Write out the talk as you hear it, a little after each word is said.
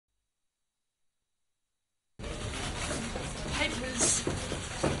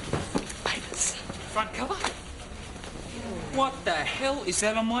front cover. What the hell is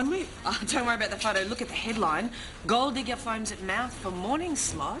that on my lip? Oh, don't worry about the photo. Look at the headline. Gold digger foams at mouth for morning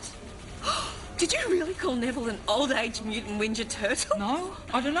slot. Did you really call Neville an old-age mutant whinger turtle? No,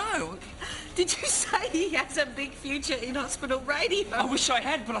 I don't know. Did you say he has a big future in hospital radio? I wish I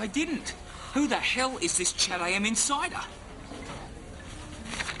had, but I didn't. Who the hell is this Chat AM insider?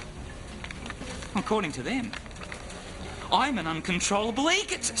 According to them, I'm an uncontrollable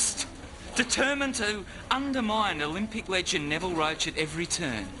egotist, determined to undermine Olympic legend Neville Roach at every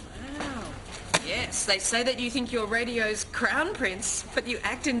turn. Wow. Yes, they say that you think you're radio's crown prince, but you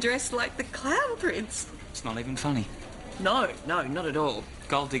act and dress like the clown prince. It's not even funny. No, not at all.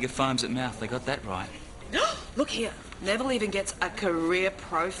 Gold digger foams at mouth, they got that right. Look here, Neville even gets a career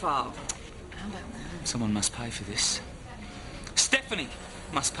profile. How about that? Someone must pay for this. Stephanie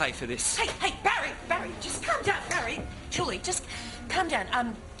must pay for this. Hey, Barry, just calm down, Barry. Julie, just calm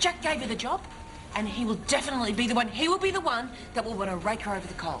down. Jack gave you the job, and he will definitely be the one. He will be the one that will want to rake her over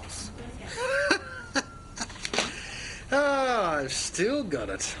the coals. Oh, I've still got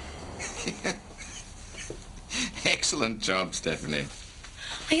it. Excellent job, Stephanie.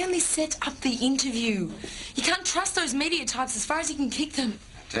 I only set up the interview. You can't trust those media types as far as you can kick them.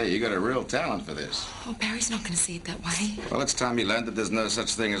 Tell you got a real talent for this. Oh, Barry's not going to see it that way. Well, it's time you learned that there's no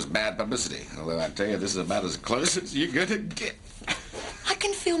such thing as bad publicity. Although I tell you, this is about as close as you're gonna get. I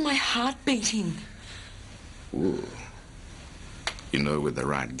can feel my heart beating. Ooh. You know, with the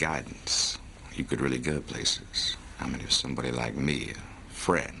right guidance, you could really go places. I mean, if somebody like me, a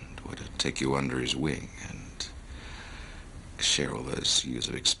friend, were to take you under his wing and share all those years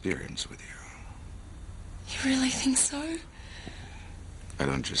of experience with you. You really think so? I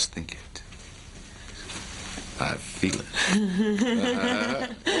don't just think it. I feel it.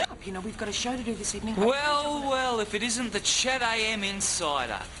 You know, we've got a show to do this evening. Well, if it isn't the Chat AM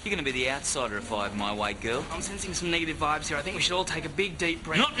insider. You're going to be the outsider if I have my way, girl. I'm sensing some negative vibes here. I think we should all take a big, deep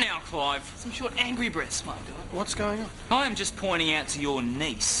breath. Not now, Clive. Some short, angry breaths might do it. What's going on? I am just pointing out to your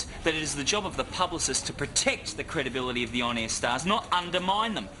niece that it is the job of the publicist to protect the credibility of the on-air stars, not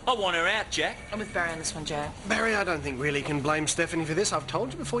undermine them. I want her out, Jack. I'm with Barry on this one, Jack. Barry, I don't think really can blame Stephanie for this. I've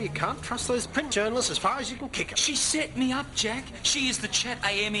told you before, you can't trust those print journalists as far as you can kick them. She set me up, Jack. She is the Chat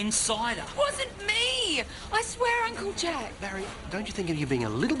AM insider. Wasn't me! I swear, Uncle Jack. Barry, don't you think of you being a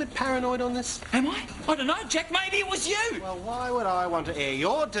little bit paranoid on this? Am I? I don't know, Jack. Maybe it was you. Well, why would I want to air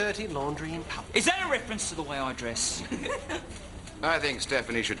your dirty laundry in public? Is that a reference to the way I dress? I think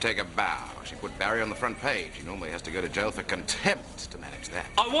Stephanie should take a bow. She put Barry on the front page. He normally has to go to jail for contempt to manage that.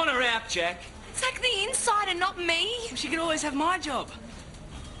 I want her out, Jack. Zack the insider, not me. She could always have my job.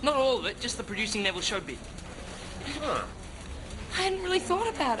 Not all of it, just the producing Neville show bit. Huh. I hadn't really thought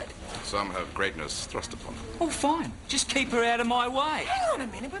about it. Some have greatness thrust upon them. Oh, fine. Just keep her out of my way. Hang on a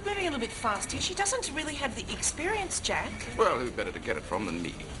minute, we're moving a little bit fast here. She doesn't really have the experience, Jack. Well, who better to get it from than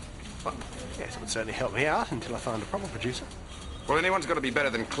me? Well, yes, it would certainly help me out until I find a proper producer. Well, anyone's got to be better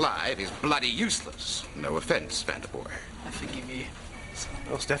than Clive. He's bloody useless. No offence, Vanderboy. I forgive you.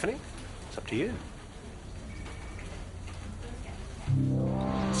 Well, Stephanie, it's up to you.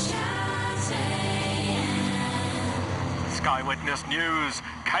 Sky Witness News.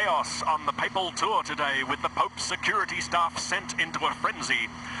 Chaos on the papal tour today with the Pope's security staff sent into a frenzy.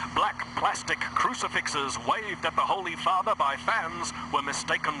 Black plastic crucifixes waved at the Holy Father by fans were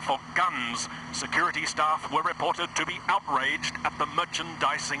mistaken for guns. Security staff were reported to be outraged at the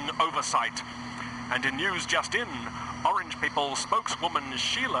merchandising oversight. And in news just in, Orange People spokeswoman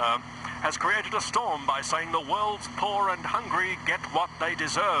Sheila has created a storm by saying the world's poor and hungry get what they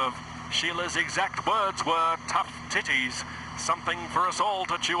deserve. Sheila's exact words were tough titties. Something for us all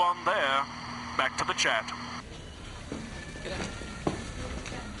to chew on there. Back to the chat.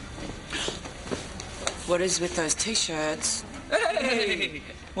 What is with those T-shirts? Hey!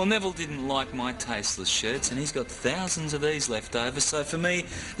 Well, Neville didn't like my tasteless shirts, and he's got thousands of these left over, so for me,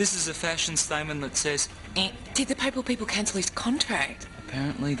 this is a fashion statement that says, eh. Did the papal people cancel his contract?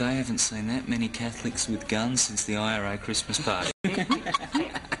 Apparently they haven't seen that many Catholics with guns since the IRA Christmas party.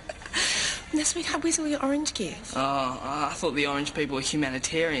 Now, sweetheart, where's all your orange gear? Oh, I thought the Orange people were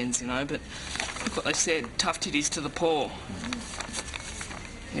humanitarians, you know, but look what they said, tough titties to the poor.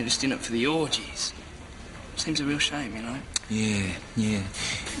 You're just in it for the orgies. Seems a real shame, you know. Yeah. You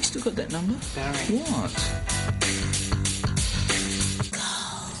still got that number? Barry. What?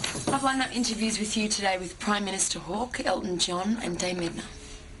 I've lined up interviews with you today with Prime Minister Hawke, Elton John and Dame Edna.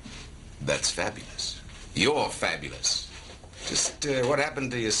 That's fabulous. You're fabulous. Just what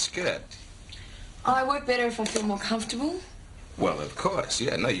happened to your skirt? I work better if I feel more comfortable. Well, of course.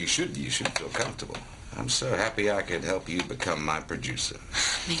 Yeah, no, you should feel comfortable. I'm so happy I could help you become my producer.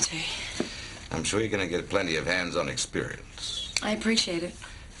 Me too. I'm sure you're going to get plenty of hands-on experience. I appreciate it.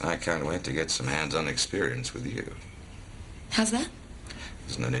 I can't wait to get some hands-on experience with you. How's that?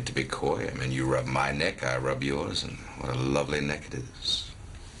 There's no need to be coy. I mean, you rub my neck, I rub yours, and what a lovely neck it is.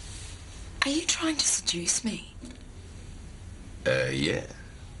 Are you trying to seduce me? Yeah.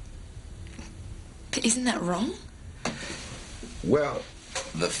 But isn't that wrong? Well,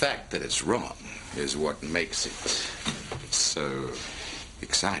 the fact that it's wrong is what makes it so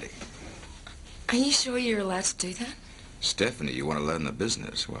exciting. Are you sure you're allowed to do that? Stephanie, you want to learn the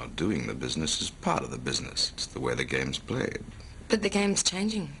business. Well, doing the business is part of the business. It's the way the game's played. But the game's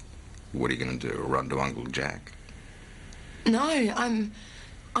changing. What are you going to do, run to Uncle Jack? No,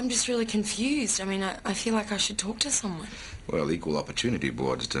 I'm just really confused. I mean, I feel like I should talk to someone. Well, equal opportunity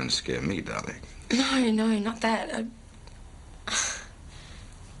boards don't scare me, darling. No, not that.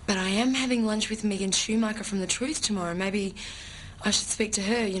 But I am having lunch with Megan Schumacher from The Truth tomorrow. Maybe I should speak to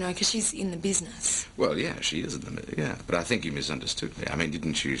her, you know, because she's in the business. Well, yeah, she is in the middle, yeah. But I think you misunderstood me. I mean,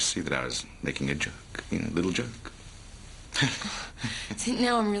 didn't you see that I was making a joke? You know, a little joke. See,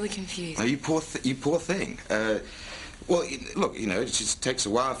 now I'm really confused. Oh, you poor thing. Well, look, you know, it just takes a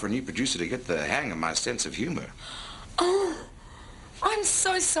while for a new producer to get the hang of my sense of humor. Oh, I'm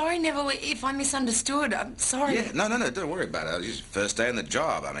so sorry, Neville, if I misunderstood. I'm sorry. Yeah, no, don't worry about it. It was just first day on the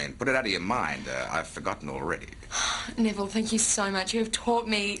job. I mean, put it out of your mind. I've forgotten already. Neville, thank you so much. You have taught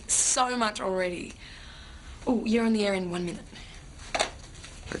me so much already. Oh, you're on the air in 1 minute.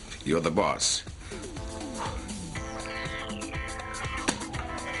 You're the boss.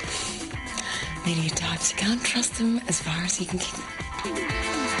 Media types, you can't trust them as far as you can keep them.